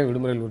இந்திய லெவலையும்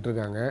விடுமுறையில்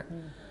விட்டுருக்காங்க.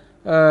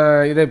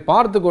 இதை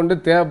பார்த்து கொண்டு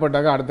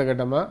தேவைப்பட்டாக்க அடுத்த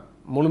கட்டமாக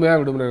முழுமையாக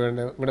விடுமுறை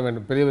விட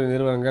வேண்டும். பெரிய பெரிய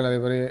நிறுவனங்கள் அதே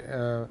மாதிரி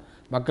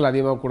மக்கள்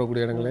அதிகமாக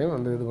கூடக்கூடிய இடங்களையும்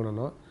வந்து இது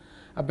பண்ணணும்.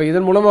 அப்போ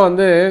இதன் மூலமாக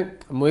வந்து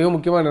மிக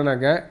முக்கியமாக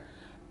என்னென்னாக்க,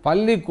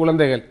 பள்ளி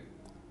குழந்தைகள்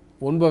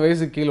 9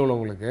 வயசு கீழே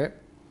உள்ளவங்களுக்கு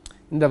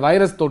இந்த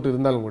வைரஸ் தொற்று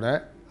இருந்தாலும் கூட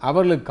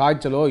அவர்களுக்கு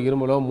காய்ச்சலோ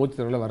இருமலோ மூச்சு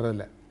திணறலோ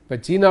வர்றதில்லை. இப்போ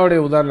சீனாவுடைய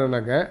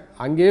உதாரணம்னாக்க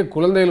அங்கேயே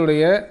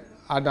குழந்தைகளுடைய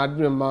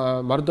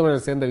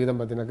மருத்துவமனையில் சேர்ந்த விதம்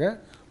பார்த்தீங்கன்னாக்க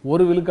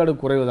 1 விழுக்காடு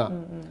குறைவு தான்.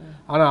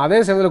 ஆனால் அதே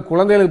சமயத்தில்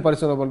குழந்தைகளுக்கு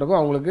பரிசோதனை பண்ணுறப்போ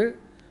அவங்களுக்கு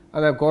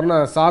அந்த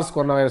சார்ஸ்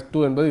கொரோனா வைரஸ்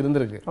 2 என்பது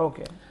இருந்திருக்கு.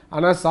 ஓகே.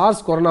 ஆனால்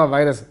சார்ஸ் கொரோனா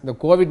வைரஸ் இந்த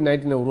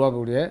COVID-19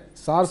 உருவாக்கக்கூடிய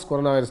சார்ஸ்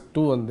கொரோனா வைரஸ்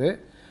 2 வந்து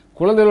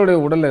குழந்தைகளுடைய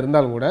உடலில்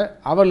இருந்தாலும் கூட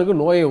அவர்களுக்கு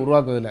நோயை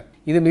உருவாக்குவதில்லை.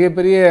 இது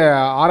மிகப்பெரிய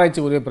ஆராய்ச்சி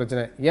உரிய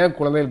பிரச்சனை. ஏன்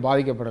குழந்தைகள்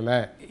பாதிக்கப்படலை,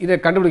 இதை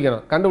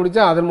கண்டுபிடிக்கணும்.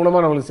 கண்டுபிடிச்சா அதன்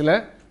மூலமாக நம்மளுக்கு சில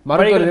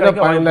மருத்துவ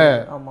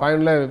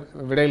பயனுள்ள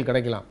விடைகள்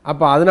கிடைக்கலாம்.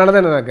 அப்போ அதனால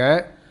தான் என்னன்னாக்க,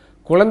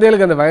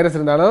 குழந்தைகளுக்கு அந்த வைரஸ்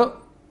இருந்தாலும்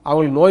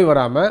அவங்களுக்கு நோய்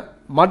வராமல்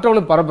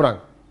மற்றவங்களுக்கு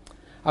பரப்புகிறாங்க.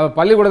 அப்போ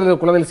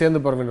பள்ளிக்கூடத்தில் குழந்தைகள்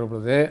சேர்ந்து பரவுகின்ற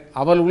பொழுது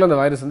அவங்களுக்குள்ள அந்த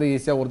வைரஸ் வந்து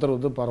ஈஸியாக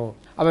ஒருத்தர் பரவும்.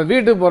 அப்போ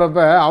வீட்டுக்கு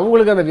போகிறப்ப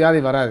அவங்களுக்கு அந்த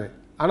வியாதி வராது.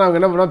 ஆனால் அவங்க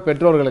என்ன பண்ணுவாங்க,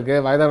 பெற்றோர்களுக்கு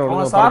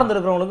வயதானவர்களுக்கு சார்ந்து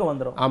இருக்கிறவங்களுக்கு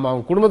வந்துடும். ஆமாம்,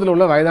 அவங்க குடும்பத்தில்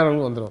உள்ள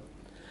வயதானவர்களுக்கு வந்துடும்.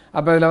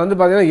 அப்போ இதில் வந்து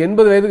பார்த்தீங்கன்னா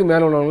 80 வயதுக்கு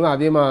மேலே உள்ளவங்களுக்கு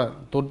அதிகமாக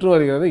தொற்று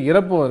வருகிறது,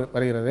 இறப்பும்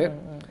வருகிறது.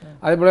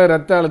 அதே போல்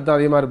ரத்த அழுத்தம்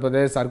அதிகமாக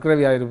இருப்பது, சர்க்கரை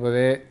வியாதி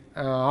இருப்பது,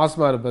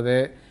 ஆஸ்மா இருப்பது,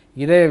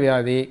 இதய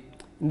வியாதி,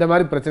 இந்த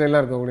மாதிரி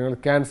பிரச்சனைலாம்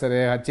இருக்கக்கூடியவங்களுக்கு,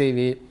 கேன்சரு, HIV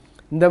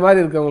இந்த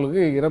மாதிரி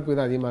இருக்கவங்களுக்கு இறப்பு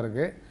இது அதிகமாக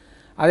இருக்குது.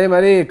 அதே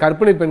மாதிரி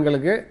கர்ப்பிணி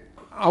பெண்களுக்கு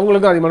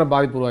அவங்களுக்கும் அதிகமான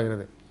பாதிப்பு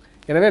உருவாகிறது.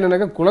 எனவே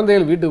என்னென்னாக்கா,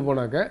 குழந்தைகள் வீட்டுக்கு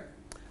போனாக்க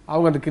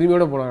அவங்க அந்த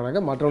கிருமியோடு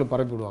போனாங்கனாக்கா மற்றவங்களுக்கு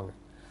பரப்பி விடுவாங்க.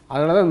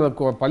 அதனால தான் இந்த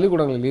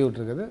பள்ளிக்கூடங்களில் லீவ்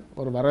விட்டுருக்குது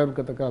ஒரு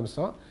வரவேற்கத்தக்க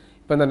அம்சம்.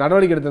 இப்போ இந்த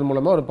நடவடிக்கை எடுத்தது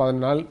மூலமாக ஒரு 14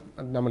 நாள்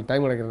நம்ம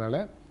டைம் கிடைக்கிறதுனால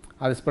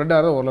அது ஸ்ப்ரெட்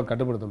ஆகிறத ஓரளவு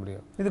கட்டுப்படுத்த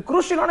முடியும். இது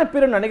குரூஷியலான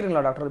பீரியட்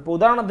நினைக்கிறீங்களா டாக்டர்? இப்போ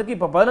உதாரணத்துக்கு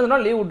இப்போ 15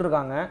 நாள் லீவ்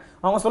விட்டுருக்காங்க.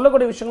 அவங்க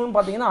சொல்லக்கூடிய விஷயங்கள்னு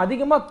பார்த்தீங்கன்னா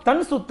அதிகமாக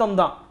தன் சுத்தம்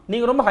தான்.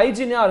 நீங்கள் ரொம்ப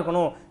ஹைஜீனியாக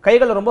இருக்கணும்,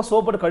 கைகளை ரொம்ப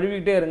சோப்போட்டு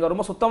கழுவிக்கிட்டே இருங்க,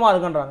 ரொம்ப சுத்தமாக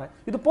இருக்குன்றாங்க.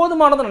 இது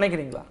போதுமானதுன்னு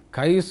நினைக்கிறீங்களா?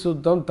 கை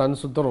சுத்தம் தன்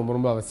சுத்தம் ரொம்ப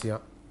ரொம்ப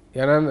அவசியம்.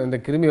 ஏன்னா இந்த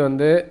கிருமி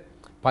வந்து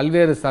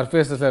பல்வேறு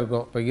சர்ஃபேஸஸில்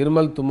இருக்கும். இப்போ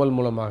இருமல் தும்மல்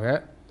மூலமாக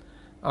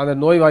அந்த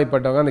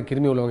நோய்வாய்ப்பட்டவங்க அந்த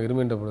கிருமி உள்ளவங்க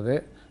இருமின்ற பொழுது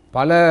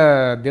பல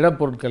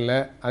திடப்பொருட்களில்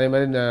அதே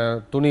மாதிரி இந்த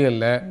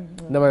துணிகளில்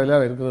இந்த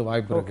மாதிரிலாம் இருக்கிறது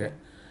வாய்ப்பு இருக்குது.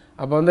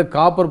 அப்போ வந்து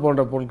காப்பர்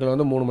போன்ற பொருட்கள்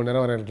வந்து 3 மணி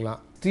நேரம் வரை இருக்கலாம்,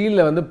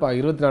 ஸ்டீலில் வந்து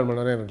 24 மணி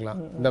நேரம் இருக்கலாம்.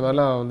 இந்த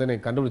மாதிரிலாம் வந்து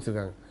நீங்கள்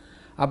கண்டுபிடிச்சிருக்காங்க.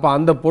 அப்போ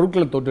அந்த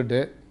பொருட்களை தொட்டுட்டு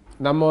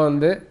நம்ம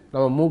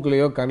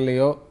மூக்குலேயோ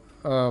கண்ணிலையோ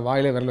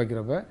வாயிலே விரல்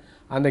வைக்கிறப்ப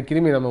அந்த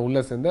கிருமி நம்ம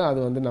உள்ளே சேர்ந்து அது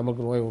வந்து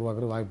நமக்கு நோய்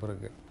உருவாக்குற வாய்ப்பு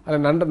இருக்குது.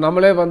 அதில்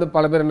நம்மளே வந்து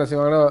பல பேர் என்ன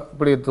செய்வாங்கன்னா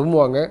இப்படி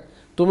தும்முவாங்க,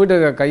 தும்மிட்டு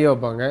கையை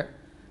வைப்பாங்க,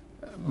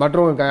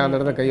 மற்றவங்க அந்த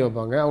இடத்துல கையை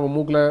வைப்பாங்க, அவங்க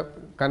மூக்கில்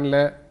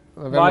கண்ணில்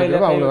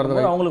அவங்களுக்கு வரது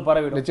அவங்களுக்கு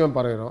பரவிடும், நிச்சயம்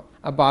பரவிடும்.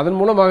 அப்போ அதன்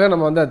மூலமாக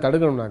நம்ம வந்து அதை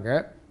தடுக்கணும்னாக்க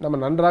நம்ம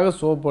நன்றாக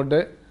சோப் போட்டு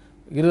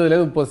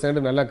 20-30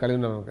 செகண்ட் நல்லா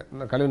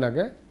கழுவினாக்க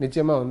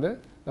நிச்சயமாக வந்து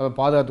நம்ம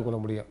பாதுகாத்து கொள்ள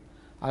முடியும்.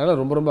 அதனால்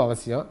ரொம்ப ரொம்ப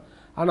அவசியம்.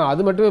 ஆனால்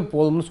அது மட்டுமே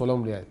போதும்னு சொல்ல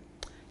முடியாது.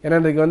 ஏன்னா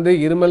இன்றைக்கு வந்து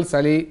இருமல்,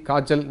 சளி,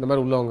 காய்ச்சல் இந்த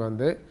மாதிரி உள்ளவங்க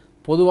வந்து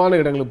பொதுவான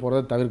இடங்களுக்கு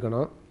போகிறத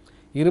தவிர்க்கணும்.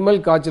 இருமல்,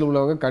 காய்ச்சல்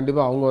உள்ளவங்க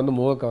கண்டிப்பாக அவங்க வந்து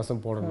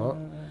முகக்கவசம் போடணும்.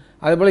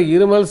 அதேபோல்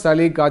இருமல்,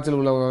 சளி, காய்ச்சல்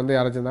உள்ளவங்க வந்து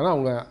யாராச்சும் இருந்தாலும்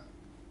அவங்க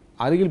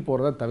அருகில்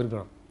போகிறத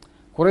தவிர்க்கணும்.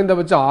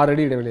 குறைந்தபட்சம் 6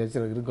 அடி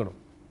இடைவெளியாச்சும் இருக்கணும்.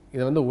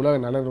 இதை வந்து உலக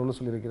நலன்னு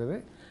சொல்லியிருக்கிறது,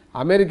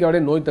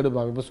 அமெரிக்காவுடைய நோய் தடுப்பு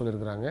அமைப்பு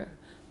சொல்லியிருக்கிறாங்க,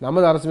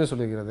 நமது அரசுமே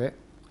சொல்லியிருக்கிறது.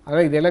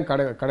 அதனால் இதெல்லாம்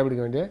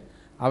கடைபிடிக்க வேண்டிய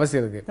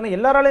அவசியம் இருக்குது. ஏன்னா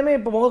எல்லாராலையுமே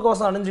இப்போ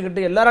முகக்கவசம்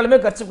அணிஞ்சுக்கிட்டு எல்லாராலுமே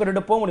கர்ச்சிப்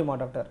கட்டிட்டு போக முடியுமா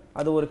டாக்டர்?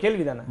 அது ஒரு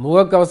கேள்வி தானே.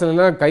 முகக்கவசம்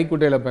இல்லைன்னா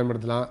கைக்குட்டையில்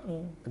பயன்படுத்தலாம்,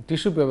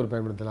 டிஷ்யூ பேப்பர்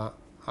பயன்படுத்தலாம்.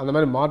 அந்த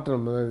மாதிரி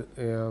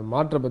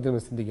மாற்றை பற்றி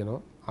நம்ம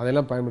சிந்திக்கணும்.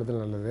 அதெல்லாம்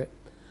பயன்படுத்துறது நல்லது.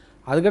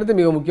 அதுக்கடுத்து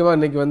மிக முக்கியமாக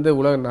இன்றைக்கி வந்து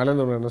உலக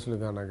நலன் என்ன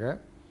சொல்லியிருக்காங்கனாக்க,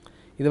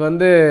 இது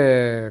வந்து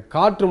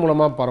காற்று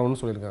மூலமாக பரவும்னு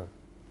சொல்லியிருக்காங்க.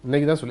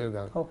 இன்றைக்கி தான்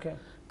சொல்லியிருக்காங்க. ஓகே,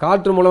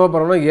 காற்று மூலமாக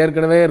பரவணும்னா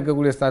ஏற்கனவே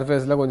இருக்கக்கூடிய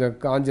சர்ஃபேஸில் கொஞ்சம்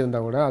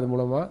காஞ்சிருந்தால் கூட அது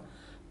மூலமாக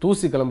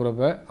தூசி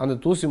கிளம்புறப்ப அந்த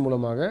தூசி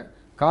மூலமாக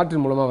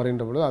காற்றின் மூலமாக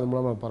வருகின்ற பொழுது அது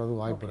மூலமாக பரவது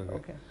வாய்ப்பு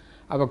இருக்குது.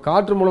 அப்போ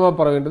காற்று மூலமாக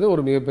பரவுகின்றது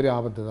ஒரு மிகப்பெரிய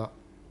ஆபத்து தான்.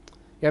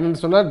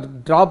 என்னென்னு சொன்னால்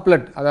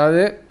ட்ராப்லெட்,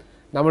 அதாவது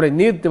நம்முடைய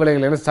நீர்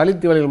திவலைகள், ஏன்னா சளி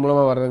திவலைகள்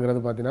மூலமாக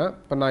வர்றதுங்கிறது பார்த்தீங்கன்னா,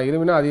 இப்போ நான்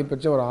இருமினா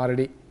அதிகபட்சம் ஒரு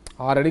 6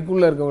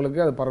 அடிக்குள்ளே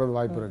இருக்கவங்களுக்கு அது பரவது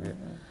வாய்ப்பு இருக்குது.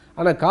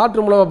 ஆனால்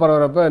காற்று மூலமாக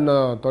பரவுறப்ப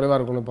இன்னும் தொலைவாக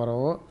இருக்கவங்களும்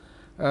பரவும்,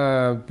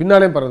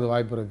 பின்னாலேயும் பரவது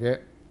வாய்ப்பு இருக்குது.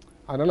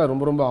 அதனால்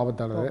ரொம்ப ரொம்ப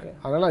ஆபத்தானது.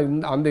 அதனால்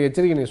அந்த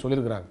எச்சரிக்கை நீங்கள்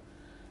சொல்லியிருக்கிறாங்க.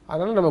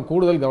 அதனால் நம்ம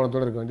கூடுதல்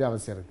கவனத்தோடு இருக்க வேண்டிய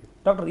அவசியம் இருக்குது.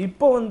 டாக்டர்,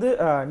 இப்போ வந்து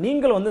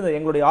நீங்கள் வந்து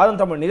எங்களுடைய ஆதன்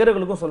தமிழ்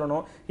நிகழ்வுகளுக்கும்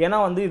சொல்லணும். ஏன்னா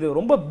வந்து இது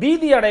ரொம்ப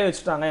பீதி அடைய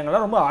வச்சுட்டாங்க,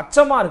 எங்களால் ரொம்ப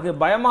அச்சமாக இருக்குது,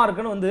 பயமாக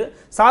இருக்குன்னு வந்து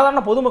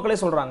சாதாரண பொதுமக்களே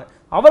சொல்கிறாங்க.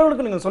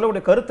 அவர்களுக்கு நீங்கள்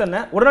சொல்லக்கூடிய கருத்து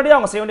என்ன? உடனடியாக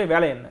அவங்க செய்ய வேண்டிய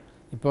வேலை என்ன?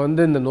 இப்போ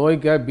வந்து இந்த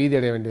நோய்க்காக பீதி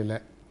அடைய வேண்டியதில்லை.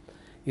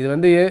 இது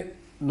வந்து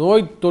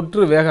நோய்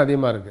தொற்று வேகம்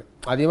அதிகமாக இருக்குது,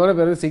 அதிகமான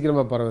பேருக்கு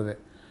சீக்கிரமாக பரவுது.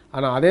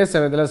 ஆனால் அதே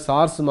சமயத்தில்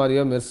சார்ஸ்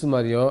மாதிரியோ, மெர்ஸ்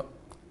மாதிரியோ,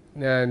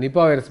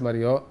 நிப்பா வைரஸ்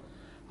மாதிரியோ,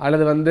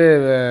 அல்லது வந்து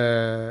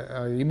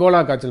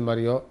இபோலா காய்ச்சல்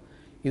மாதிரியோ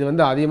இது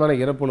வந்து அதிகமான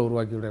இறப்புகளை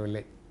உருவாக்கி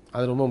விடவில்லை.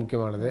 அது ரொம்ப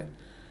முக்கியமானது.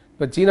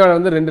 இப்போ சீனாவில்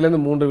வந்து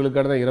 2-3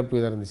 விழுக்காடு தான் இறப்பு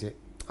இதாக இருந்துச்சு.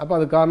 அப்போ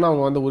அது காரணம்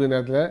அவங்க வந்து உரிய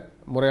நேரத்தில்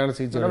முறையான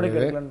சிகிச்சை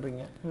எடுக்கிறது.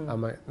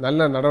 ஆமாம்,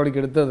 நல்ல நடவடிக்கை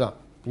எடுத்தது தான்.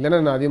 இல்லைன்னா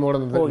நான் அதிகமாக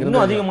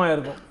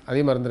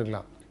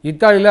இருந்திருக்கலாம்.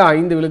 இத்தாலியில்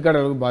 5 விழுக்காடு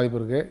அளவுக்கு பாதிப்பு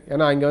இருக்குது.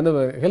 ஏன்னா அங்கே வந்து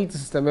ஹெல்த்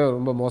சிஸ்டமே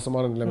ரொம்ப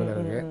மோசமான நிலைமையில்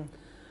இருக்குது.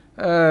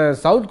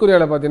 சவுத்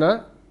கொரியாவில் பார்த்தீங்கன்னா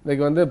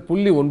இன்றைக்கி வந்து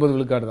 0.9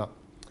 விழுக்காடு தான்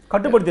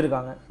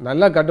கட்டுப்படுத்தியிருக்காங்க.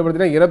 நல்லா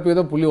கட்டுப்படுத்தினா இறப்பு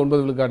ஏதோ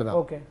 0.9 விழுக்காடு தான்.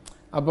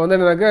 அப்போ வந்து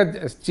என்னன்னாக்கா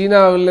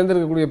சீனாவிலேருந்து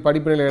இருக்கக்கூடிய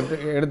படிப்பினைகளை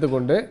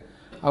எடுத்துக்கொண்டு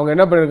அவங்க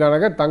என்ன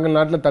பண்ணியிருக்காங்கனாக்கா தங்கள்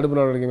நாட்டில் தடுப்பு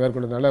நடவடிக்கை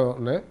மேற்கொண்டதுனால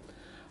ஒன்று.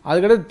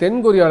 அதுக்கடுத்து தென்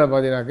கொரியாவில்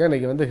பார்த்தீங்கன்னாக்கா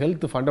இன்றைக்கி வந்து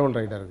ஹெல்த் ஃபண்டமெண்டல்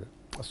ரைட்டாக இருக்குது,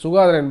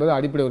 சுகாதாரம் என்பது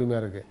அடிப்படை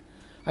உரிமையாக இருக்குது.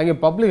 அங்கே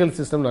பப்ளிக் ஹெல்த்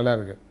சிஸ்டம் நல்லா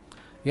இருக்குது,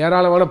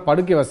 ஏராளமான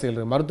படுக்கை வசதிகள்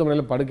இருக்குது,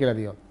 மருத்துவமனையில் படுக்கைகள்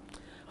அதிகம்.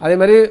 அதே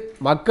மாதிரி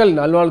மக்கள்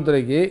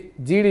நல்வாழ்வுத்துறைக்கு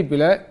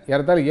ஜிடிபியில்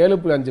ஏறத்தாழ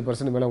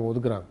 7.5% மேலே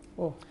ஒதுக்குறாங்க.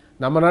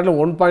 நம்ம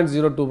நாட்டில்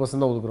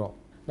 1.02% தான் ஒதுக்குறோம்.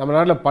 நம்ம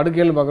நாட்டில்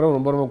படுக்கைகள்னு பார்க்குறோம்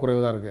ரொம்ப ரொம்ப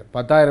குறைவு தான் இருக்குது.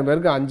 10,000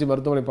 பேருக்கு 5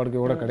 மருத்துவமனை படுக்கை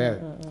கூட கிடையாது.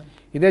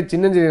 இதே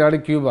சின்னஞ்சிறிய நாடு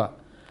கியூபா,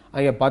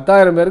 அங்கே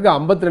 10,000 பேருக்கு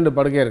 52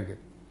 படுக்கை இருக்குது.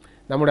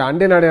 நம்முடைய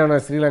அண்டை நாடான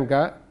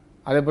ஸ்ரீலங்கா,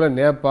 அதே போல்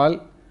நேபாள்,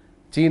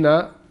 சீனா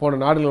போன்ற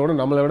நாடுகளோடு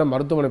நம்மளை விட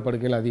மருத்துவமனை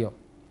படுக்கைகள் அதிகம்.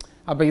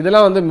 அப்போ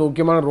இதெல்லாம் வந்து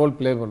முக்கியமான ரோல்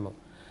ப்ளே பண்ணும்.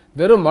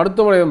 வெறும்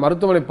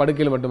மருத்துவமனை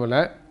படுக்கையில் மட்டுமல்ல,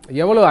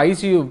 எவ்வளோ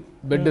ஐசியூ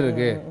பெட்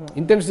இருக்குது,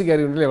 இன்டென்சிவ்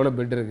கேர் யூனிட்டில் எவ்வளோ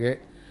பெட் இருக்குது,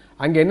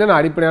 அங்கே என்னென்ன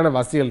அடிப்படையான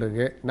வசதிகள்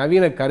இருக்குது,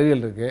 நவீன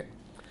கருவிகள் இருக்குது,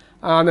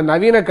 அந்த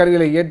நவீன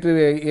கருவிகளை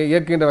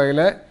இயக்குகின்ற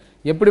வகையில்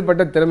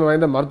எப்படிப்பட்ட திறமை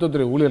வாய்ந்த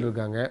மருத்துவத்துறை ஊழியர்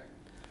இருக்காங்க,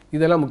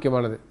 இதெல்லாம்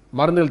முக்கியமானது.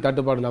 மருந்துகள்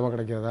தட்டுப்பாடு இல்லாமல்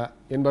கிடைக்கிறதா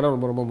என்பதெல்லாம்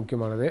ரொம்ப ரொம்ப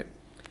முக்கியமானது.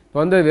 இப்போ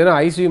வந்து வெறும்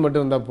ஐசியூ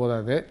மட்டும் இருந்தால்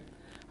போதாது,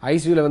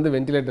 ஐசியூவில் வந்து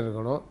வென்டிலேட்டர்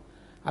இருக்கணும்.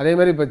 அதே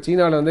மாதிரி இப்போ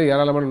சீனாவில் வந்து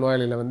ஏராளமான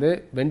நோயாளிகளை வந்து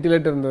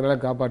வென்டிலேட்டர் இருந்ததுனால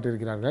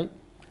காப்பாற்றியிருக்கிறார்கள்.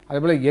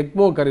 அதேபோல்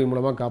எக்மோ கருவி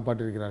மூலமாக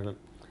காப்பாற்றியிருக்கிறார்கள்.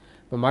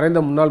 இப்போ மறைந்த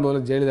முன்னாள்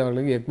முதல்வர் ஜெயலலிதா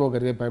அவர்களுக்கு எக்மோ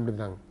கருவியை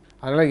பயன்படுத்தினாங்க.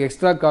 அதனால்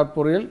எக்ஸ்ட்ரா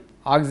கார்போரியல்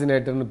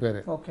ஆக்சிஜனேட்டர்னு பேர்,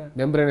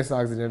 மெம்பரேனஸ்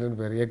ஆக்சிஜனேட்டர்னு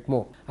பேர் எக்மோ.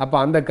 அப்போ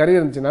அந்த கருவி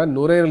இருந்துச்சுன்னா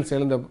நுரையீரல்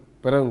சேர்ந்த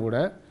பிறகும் கூட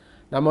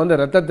நம்ம வந்து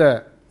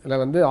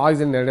ரத்தத்தில் வந்து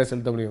ஆக்சிஜன் நேரடியாக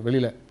செலுத்த முடியும்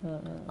வெளியில்.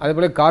 அதே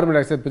போல் கார்பன்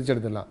டை ஆக்சைடு பிரித்து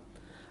எடுத்துடலாம்.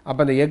 அப்போ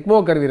அந்த எக்மோ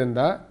கருவி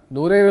இருந்தால்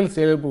நுரையீரல்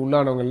செயலிழப்பு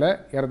உள்ளானவங்களில்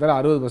ஏறத்தாழ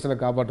 60%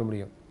 காப்பாற்ற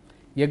முடியும்.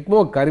 எக்மோ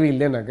கருவி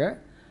இல்லைனாக்க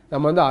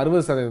நம்ம வந்து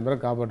 60% பேரை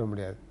காப்பாற்ற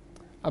முடியாது.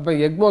 அப்போ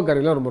எக்மோ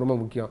கருவிலாம் ரொம்ப ரொம்ப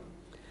முக்கியம்.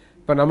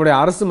 இப்போ நம்முடைய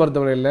அரசு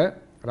மருத்துவமனையில்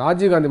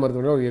ராஜீவ்காந்தி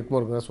மருத்துவமனையில் ஒரு எக்மோ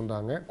இருக்குதான்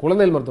சொல்கிறாங்க,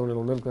 குழந்தைகள்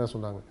மருத்துவமனையில் ஒன்று இருக்குதான்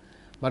சொல்கிறாங்க.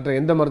 மற்ற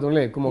எந்த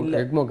மருத்துவமனையிலும்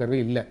எக்மோ கருவி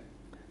இல்லை.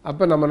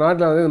 அப்போ நம்ம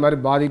நாட்டில் வந்து இது மாதிரி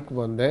பாதிப்பு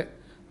வந்து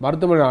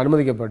மருத்துவமனையில்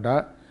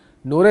அனுமதிக்கப்பட்டால்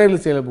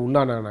நுரையீரல் செயலிழப்பு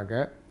உள்ளானாக்க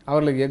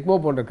அவர்களுக்கு எக்மோ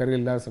போன்ற கருவி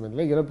இல்லாத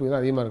சமயத்தில் இறப்பு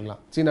தான் அதிகமாக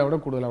இருக்கலாம், சீனாவோட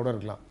கூடுதலாக கூட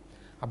இருக்கலாம்.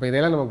 அப்போ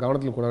இதெல்லாம் நம்ம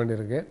கவனத்தில் கொள்ள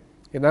வேண்டியிருக்கு.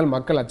 இதனால்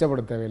மக்கள்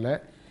அச்சப்பட தேவையில்லை.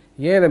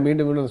 ஏன் இதை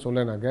மீண்டும் மீண்டும்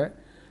சொல்லேனாக்க,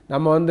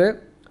 நம்ம வந்து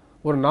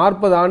ஒரு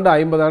 40 ஆண்டு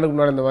 50 ஆண்டுக்கு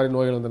முன்னாடி இந்த மாதிரி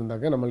நோய்கள்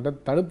வந்திருந்தாக்க நம்மள்கிட்ட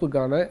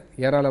தடுப்புக்கான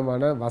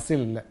ஏராளமான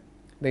வசதிகள் இல்லை.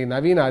 இன்றைக்கி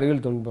நவீன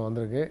அறிவியல் தொழில்நுட்பம்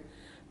வந்திருக்கு,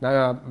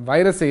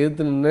 வைரஸை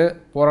எதிர்த்து நின்று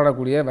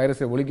போராடக்கூடிய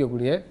வைரஸை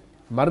ஒழிக்கக்கூடிய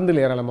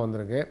மருந்துகள் ஏராளமாக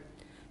வந்திருக்கு.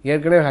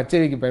 ஏற்கனவே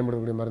ஹெச்ஐவிக்கு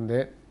பயன்படுத்தக்கூடிய மருந்து,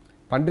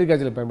 பன்றி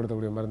காய்ச்சலுக்கு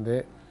பயன்படுத்தக்கூடிய மருந்து,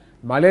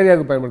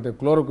 மலேரியாவுக்கு பயன்படுத்த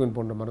குளோரோகுயின்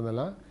போன்ற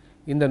மருந்தெல்லாம்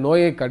இந்த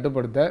நோயை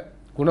கட்டுப்படுத்த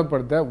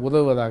குணப்படுத்த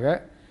உதவுவதாக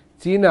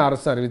சீன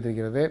அரசு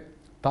அறிவித்திருக்கிறது,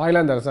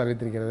 தாய்லாந்து அரசு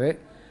அறிவித்திருக்கிறது.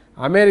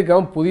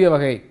 அமெரிக்காவும் புதிய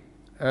வகை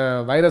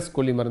வைரஸ்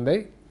கொல்லி மருந்தை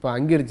இப்போ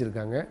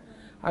அங்கீகரிச்சிருக்காங்க.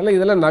 அதில்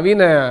இதெல்லாம்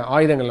நவீன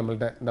ஆயுதங்கள்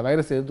நம்மள்கிட்ட இந்த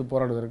வைரஸ் எதிர்த்து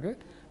போராடுவதற்கு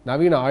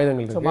நவீன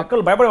ஆயுதங்கள் இருக்கு.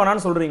 மக்கள் பயப்பட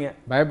வேணாம்னு சொல்றீங்க?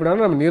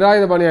 பயப்படாமல் நம்ம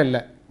நிராயுதபாணியாக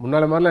இல்லை,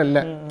 முன்னால மாதிரிலாம்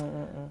இல்லை.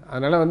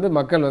 அதனால் வந்து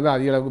மக்கள் வந்து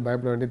அதிக அளவுக்கு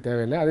பயப்பட வேண்டிய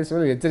தேவையில்லை. அதே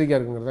சமயம் எச்சரிக்கையாக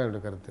இருக்குங்கிறது தான் என்னோட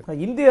கருத்து.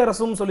 இந்திய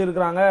அரசும்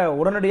சொல்லியிருக்கிறாங்க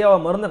உடனடியாக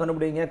மருந்தை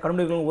கண்டுபிடிங்க,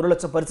 கண்டுபிடிக்கணும் 1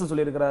 லட்சம் பரிசு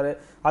சொல்லியிருக்கிறாரு.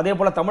 அதே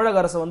போல் தமிழக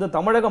அரசு வந்து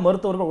தமிழக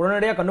மருத்துவர்கள்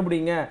உடனடியாக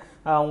கண்டுபிடிங்க,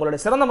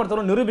 உங்களுடைய சிறந்த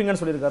மருத்துவர்கள்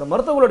நிரூபிங்கன்னு சொல்லியிருக்காரு.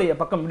 மருத்துவர்களுடைய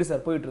பக்கம் எப்படி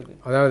சார் போயிட்டு இருக்கு?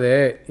 அதாவது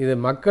இது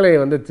மக்களை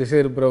வந்து திசை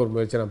இருப்புற ஒரு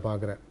முயற்சி நான்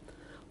பார்க்குறேன்.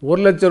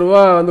 1 லட்சம் ரூபா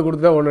வந்து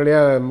கொடுத்தா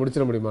உடனடியாக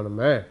முடிச்சிட முடியுமா?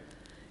 நம்ம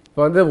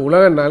இப்போ வந்து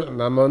உலக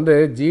நம்ம வந்து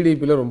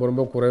ஜிடிபியில் ரொம்ப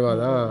ரொம்ப குறைவாக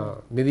தான்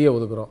நிதியை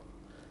ஒதுக்குறோம்,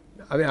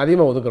 அதே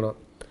அதிகமாக ஒதுக்கணும்.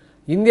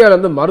 இந்தியாவில்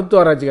வந்து மருத்துவ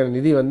ஆராய்ச்சிக்கான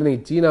நிதி வந்து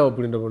நீங்கள் சீனாவை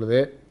ஒப்பிடுற பொழுது,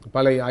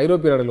 பல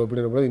ஐரோப்பிய நாடுகள்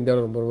ஒப்பிடுற பொழுது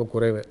இந்தியாவில் ரொம்ப ரொம்ப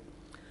குறைவு.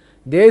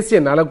 தேசிய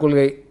நலக்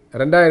கொள்கை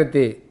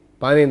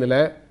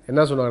 2015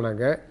 என்ன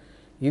சொன்னாங்கன்னாக்க,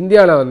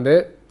 இந்தியாவில் வந்து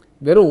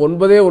வெறும்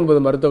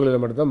 9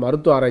 மருத்துவர்களில் மட்டும்தான்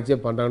மருத்துவ ஆராய்ச்சியை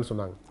பண்ணுறாங்கன்னு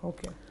சொன்னாங்க.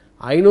 ஓகே,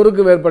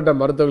 500க்கும் மேற்பட்ட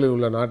மருத்துவர்கள்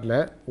உள்ள நாட்டில்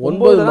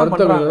 9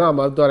 மருத்துவர்கள் தான்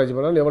மருத்துவ ஆராய்ச்சி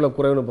பண்ணாலும் எவ்வளோ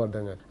குறைவுன்னு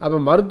பார்த்தாங்க. அப்போ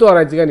மருத்துவ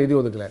ஆராய்ச்சிக்காக நிதி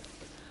ஒதுக்கலை.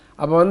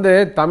 அப்போ வந்து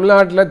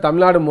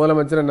தமிழ்நாடு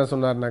முதலமைச்சர் என்ன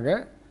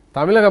சொன்னார்னாக்க,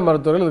 தமிழக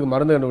மருத்துவர்கள் இதுக்கு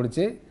மருந்து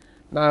கண்டுபிடிச்சி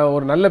நான்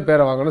ஒரு நல்ல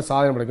பேரை வாங்கணும்,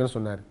 சாதனை படைக்கணும்னு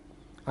சொன்னார்.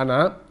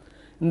 ஆனால்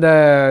இந்த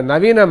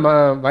நவீன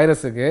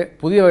வைரஸுக்கு,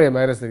 புதிய வகை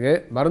வைரஸுக்கு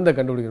மருந்தை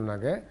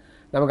கண்டுபிடிக்கணும்னாக்க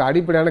நமக்கு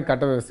அடிப்படையான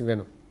கட்டமைப்பு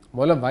வேணும்.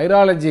 முதல்ல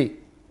வைராலஜி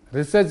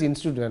ரிசர்ச்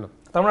இன்ஸ்டியூட் வேணும்.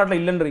 தமிழ்நாட்டில்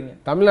இல்லைன்றீங்க?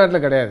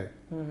 தமிழ்நாட்டில் கிடையாது.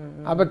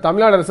 அப்போ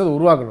தமிழ்நாடு அரசு அதை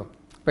உருவாக்கணும்.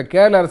 இப்போ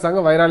கேரள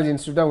அரசாங்கம் வைராலஜி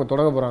இன்ஸ்டியூட் அவங்க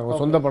தொடங்க போகிறாங்க,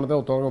 சொந்த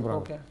பணத்தை தொடங்க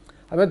போகிறாங்க.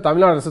 அதுமாதிரி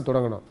தமிழ்நாடு அரசு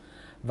தொடங்கணும்.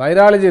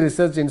 வைராலஜி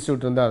ரிசர்ச்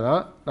இன்ஸ்டியூட் இருந்தால்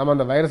தான் நம்ம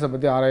அந்த வைரஸை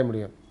பற்றி ஆராய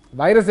முடியும்.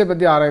 வைரஸை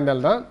பற்றி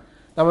ஆராய்ந்தால்தான்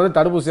நம்ம வந்து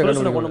தடுப்பூசியை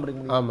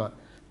கண்டுபிடிக்கணும். ஆமாம்,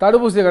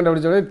 தடுப்பூசியை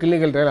கண்டுபிடிச்சோட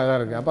கிளினிக்கல் ட்ரையல் அதான்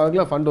இருக்குது. அப்போ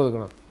அதுக்கெல்லாம் ஃபண்ட்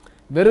ஒதுக்கணும்.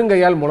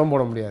 வெறுங்கையால் முளம்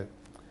போட முடியாது.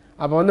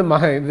 அப்போ வந்து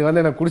இது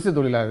வந்து எனக்கு குடிசை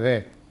தொழிலாது,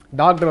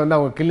 டாக்டர் வந்து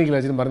அவங்க கிளினிக்கில்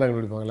வச்சுட்டு மருந்து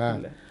கண்டுபிடிப்பாங்களா?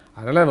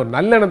 அதனால் ஒரு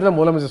நல்ல எண்ணத்தில்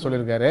முதலமைச்சர்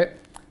சொல்லியிருக்காரு.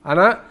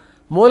 ஆனால்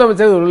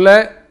முதலமைச்சர் உள்ள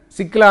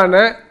சிக்கலான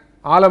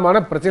ஆழமான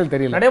பிரச்சனைகள்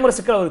தெரியல, நடைமுறை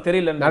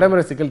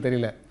சிக்கல்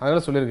தெரியல,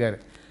 அதனால் சொல்லியிருக்காரு.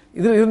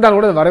 இது இருந்தால்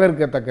கூட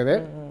வரவேற்கத்தக்கது.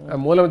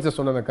 முதலமைச்சர்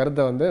சொன்ன அந்த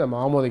கருத்தை வந்து நம்ம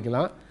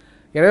ஆமோதிக்கலாம்.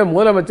 எனவே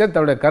முதலமைச்சர்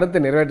தன்னுடைய கருத்தை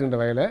நிறைவேற்றுகின்ற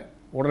வகையில்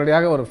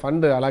உடனடியாக ஒரு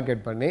ஃபண்டு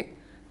அலாக்கேட் பண்ணி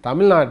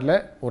தமிழ்நாட்டில்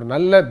ஒரு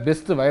நல்ல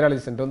பெஸ்ட்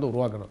வைராலஜி சென்டர் வந்து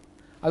உருவாக்கணும்.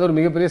 அது ஒரு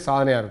மிகப்பெரிய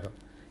சாதனையாக இருக்கும்,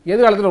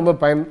 எதிர்காலத்தில் ரொம்ப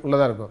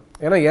பயனுள்ளதாக இருக்கும்.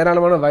 ஏன்னா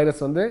ஏராளமான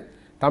வைரஸ் வந்து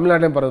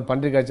தமிழ்நாட்டிலையும் பரவுது.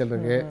 பன்றி காய்ச்சல்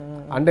இருக்குது,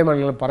 அண்டை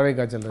மாநிலங்களில் பறவை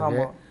காய்ச்சல்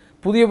இருக்குது,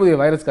 புதிய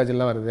வைரஸ்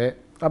காய்ச்சல்லாம் வருது.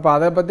 அப்போ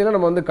அதை பற்றிலாம்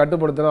நம்ம வந்து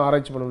கட்டுப்படுத்தணும்,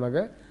 ஆராய்ச்சி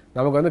பண்ணோம்னாக்க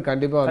நமக்கு வந்து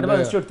கண்டிப்பாக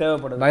வந்து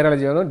தேவைப்படுது.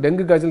 வைராலஜி வேணும்.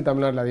 டெங்கு காய்ச்சல்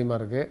தமிழ்நாட்டில் அதிகமாக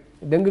இருக்குது.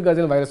 டெங்கு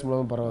காய்ச்சல் வைரஸ்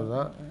மூலமாக பரவுறது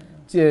தான்.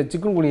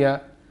 சிக்குன்குனியா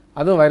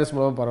அதுவும் வைரஸ்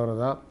மூலமாக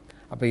பரவுறது தான்.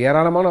 அப்போ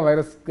ஏராளமான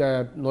வைரஸ்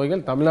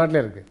நோய்கள் தமிழ்நாட்டிலே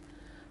இருக்குது.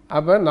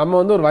 அப்போ நம்ம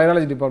வந்து ஒரு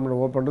வைராலஜி டிபார்ட்மெண்ட்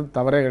ஓப்பன் பண்ணுறது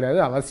தவறே கிடையாது,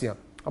 அவசியம்.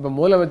 அப்போ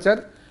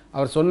முதலமைச்சர்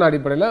அவர் சொன்ன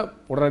அடிப்படையில்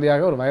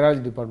உடனடியாக ஒரு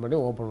வைராலஜி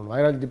டிபார்ட்மெண்ட்டையும் ஓப்பன் பண்ணணும்.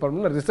 Virology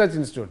department research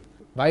institute,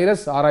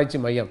 virus ஆராய்ச்சி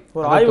மையம்,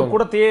 ஒரு ஆய்வு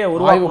கூடத்தையே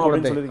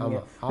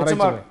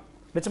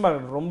நிச்சயமாக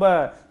ரொம்ப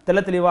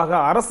தெளிவாக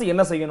அரசு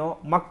என்ன செய்யணும்,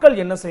 மக்கள்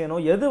என்ன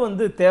செய்யணும், எது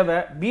வந்து தேவை,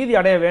 பீதி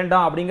அடைய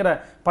வேண்டாம் அப்படிங்கிற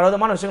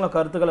பலவிதமான விஷயங்களை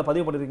கருத்துக்களை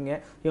பதிவு பண்ணிருக்கீங்க.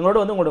 எங்களோட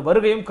வந்து உங்களோட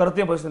வருகையும்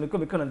கருத்தையும்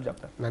பரிசீலனைக்கு மிக்க நன்றி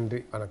டாக்டர். நன்றி,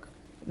 வணக்கம்.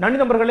 நன்றி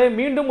நண்பர்களே.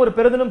 மீண்டும் ஒரு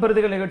பெருதினம்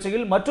பெருதிகள்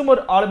நிகழ்ச்சியில் மற்றும்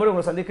ஒரு ஆளுமையோடு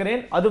உங்களை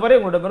சந்திக்கிறேன். அதுவரை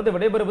உங்களிடமிருந்து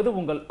விடைபெறுவது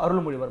உங்கள்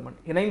அருள்மொழிவர்மன்.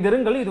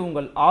 இணைந்திருங்கள். இது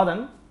உங்கள்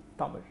ஆதன்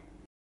தமிழ்.